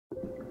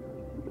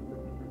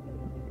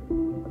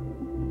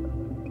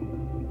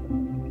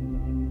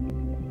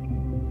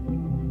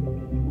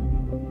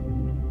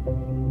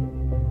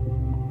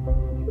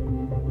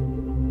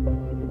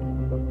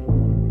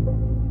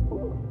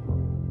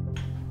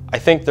I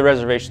think the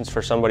reservations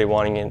for somebody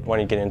wanting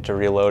to get into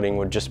reloading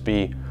would just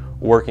be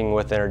working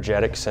with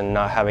energetics and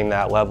not having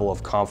that level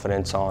of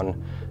confidence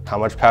on how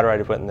much powder I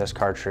put in this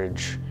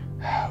cartridge,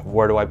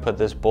 where do I put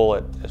this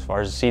bullet as far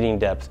as seating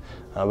depth.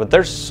 But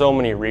there's so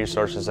many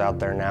resources out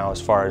there now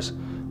as far as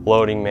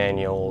loading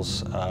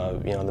manuals,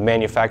 you know, the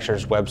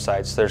manufacturers'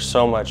 websites. There's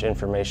so much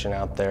information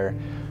out there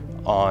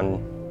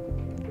on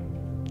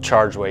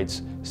charge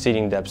weights,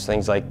 seating depths,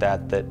 things like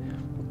that, that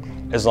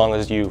as long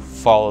as you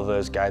follow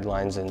those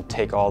guidelines and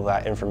take all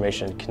that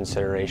information into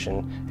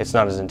consideration, it's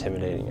not as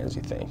intimidating as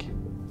you think.